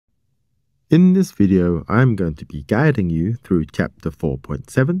In this video, I'm going to be guiding you through Chapter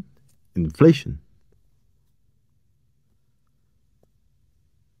 4.7, Inflation.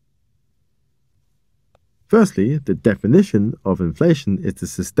 Firstly, the definition of inflation is the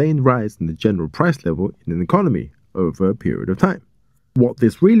sustained rise in the general price level in an economy over a period of time. What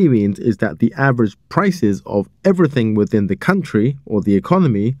this really means is that the average prices of everything within the country or the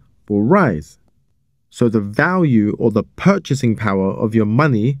economy will rise. So the value or the purchasing power of your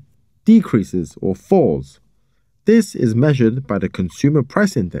money decreases or falls. This is measured by the Consumer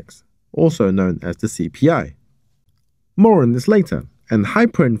Price Index, also known as the CPI. More on this later, and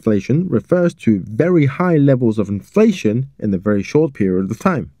hyperinflation refers to very high levels of inflation in a very short period of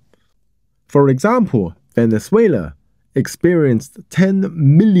time. For example, Venezuela experienced 10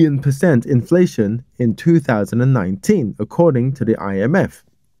 million% inflation in 2019, according to the IMF.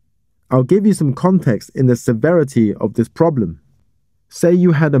 I'll give you some context in the severity of this problem. Say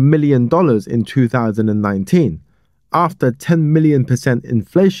you had $1 million in 2019. After 10 million%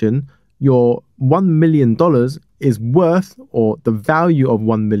 inflation, your $1 million is worth, or the value of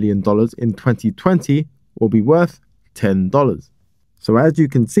 $1 million in 2020 will be worth $10. So as you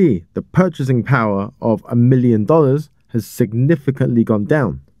can see, the purchasing power of $1 million has significantly gone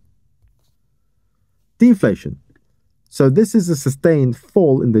down. Deflation. So this is a sustained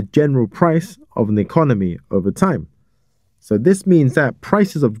fall in the general price of an economy over time. So this means that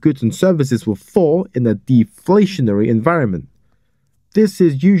prices of goods and services will fall in a deflationary environment. This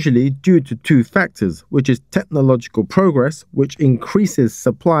is usually due to two factors, which is technological progress, which increases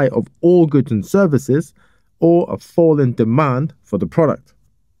supply of all goods and services, or a fall in demand for the product.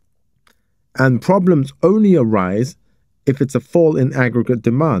 And problems only arise if it's a fall in aggregate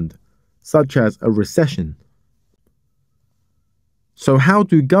demand, such as a recession. So how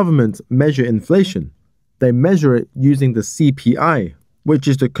do governments measure inflation? They measure it using the CPI, which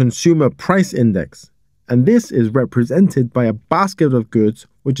is the Consumer Price Index, and this is represented by a basket of goods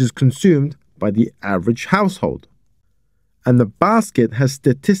which is consumed by the average household. And the basket has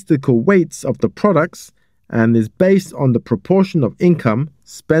statistical weights of the products and is based on the proportion of income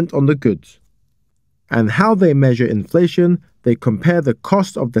spent on the goods. And how they measure inflation, they compare the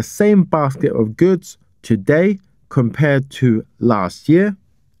cost of the same basket of goods today compared to last year.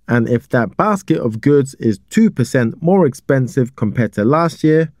 And if that basket of goods is 2% more expensive compared to last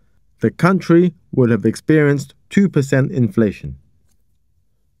year, the country would have experienced 2% inflation.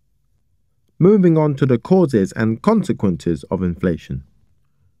 Moving on to the causes and consequences of inflation.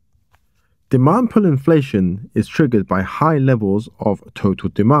 Demand pull inflation is triggered by high levels of total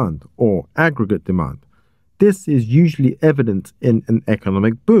demand or aggregate demand. This is usually evident in an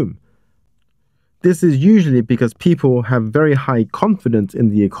economic boom. This is usually because people have very high confidence in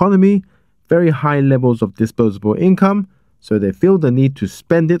the economy, very high levels of disposable income, so they feel the need to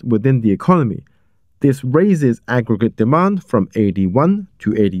spend it within the economy. This raises aggregate demand from 81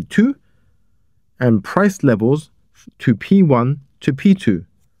 to 82 and price levels to P1 to P2.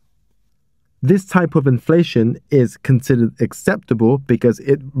 This type of inflation is considered acceptable because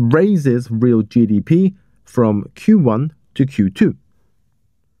it raises real GDP from Q1 to Q2.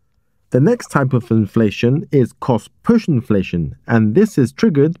 The next type of inflation is cost-push inflation, and this is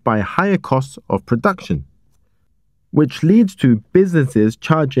triggered by higher costs of production, which leads to businesses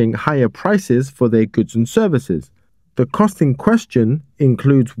charging higher prices for their goods and services. The cost in question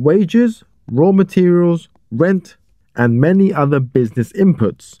includes wages, raw materials, rent, and many other business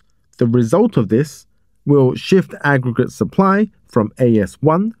inputs. The result of this will shift aggregate supply from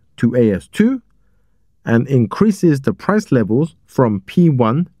AS1 to AS2 and increases the price levels from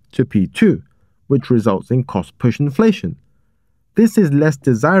P1 to P2, which results in cost-push inflation. This is less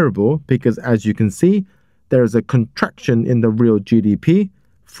desirable because, as you can see, there is a contraction in the real GDP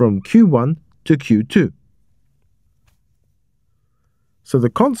from Q1 to Q2. So the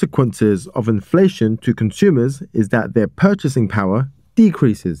consequences of inflation to consumers is that their purchasing power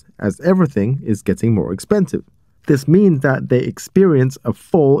decreases as everything is getting more expensive. This means that they experience a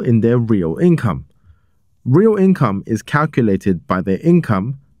fall in their real income. Real income is calculated by their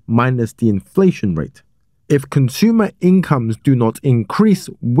income minus the inflation rate. If consumer incomes do not increase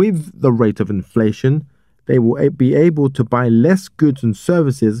with the rate of inflation, they will be able to buy less goods and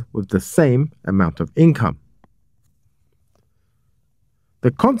services with the same amount of income.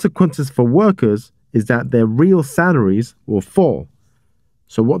 The consequences for workers is that their real salaries will fall.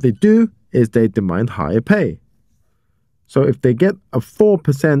 So what they do is they demand higher pay. So if they get a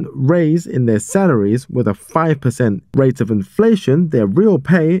 4% raise in their salaries with a 5% rate of inflation, their real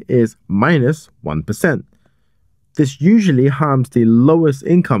pay is minus 1%. This usually harms the lowest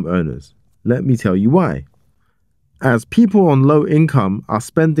income earners. Let me tell you why. as people on low income are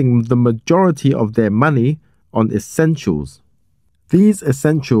spending the majority of their money on essentials. These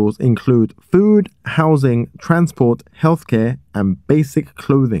essentials include food, housing, transport, healthcare, and basic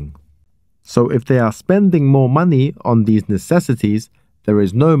clothing. So if they are spending more money on these necessities, there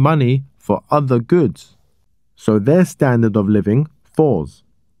is no money for other goods. So their standard of living falls.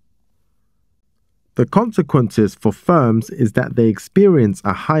 The consequences for firms is that they experience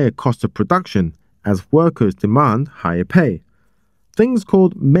a higher cost of production as workers demand higher pay. Things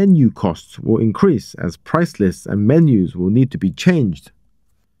called menu costs will increase as price lists and menus will need to be changed.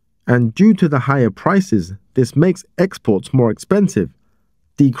 And due to the higher prices, this makes exports more expensive,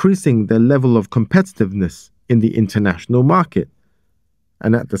 decreasing their level of competitiveness in the international market.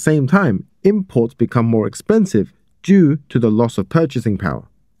 And at the same time, imports become more expensive due to the loss of purchasing power.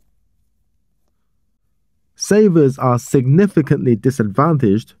 Savers are significantly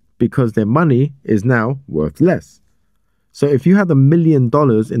disadvantaged because their money is now worth less. So if you had $1 million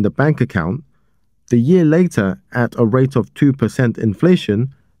in the bank account, the year later at a rate of 2%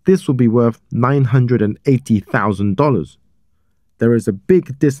 inflation, this will be worth $980,000. There is a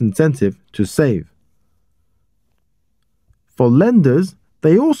big disincentive to save. For lenders,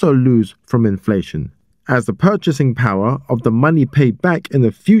 they also lose from inflation, as the purchasing power of the money paid back in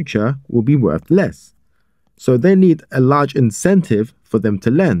the future will be worth less. So they need a large incentive for them to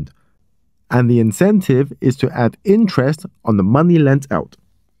lend, and the incentive is to add interest on the money lent out.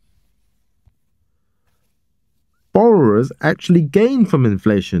 Borrowers actually gain from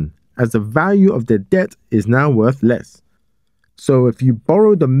inflation, as the value of their debt is now worth less. So if you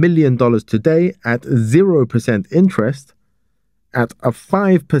borrowed $1 million today at 0% interest, at a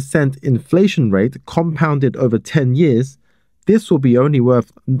 5% inflation rate compounded over 10 years, this will be only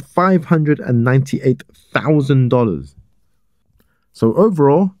worth $598,000. So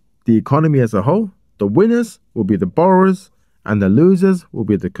overall, the economy as a whole, the winners will be the borrowers and the losers will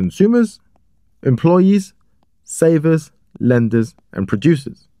be the consumers, employees, savers, lenders, and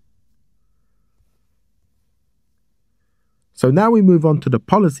producers. So now we move on to the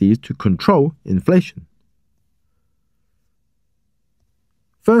policies to control inflation.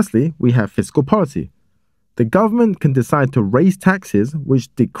 Firstly, we have fiscal policy. The government can decide to raise taxes,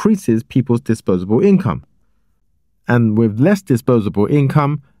 which decreases people's disposable income. And with less disposable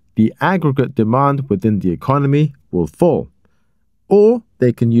income, the aggregate demand within the economy will fall. Or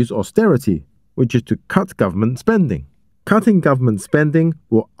they can use austerity, which is to cut government spending. Cutting government spending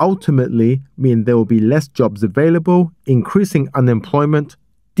will ultimately mean there will be less jobs available, increasing unemployment,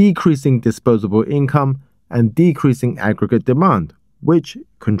 decreasing disposable income, and decreasing aggregate demand, which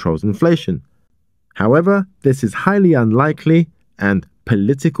controls inflation. However, this is highly unlikely and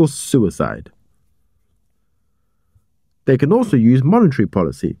political suicide. They can also use monetary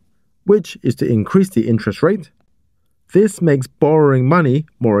policy, which is to increase the interest rate. This makes borrowing money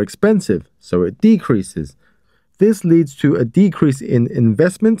more expensive, so it decreases. This leads to a decrease in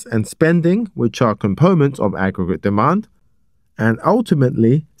investments and spending, which are components of aggregate demand, and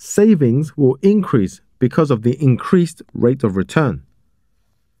ultimately, savings will increase because of the increased rate of return.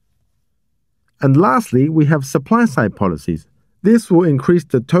 And lastly, we have supply-side policies. This will increase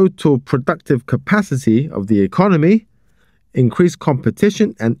the total productive capacity of the economy, increase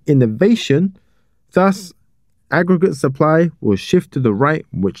competition and innovation. Thus, aggregate supply will shift to the right,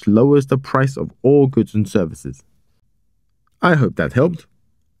 which lowers the price of all goods and services. I hope that helped.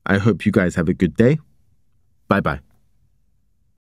 I hope you guys have a good day. Bye-bye.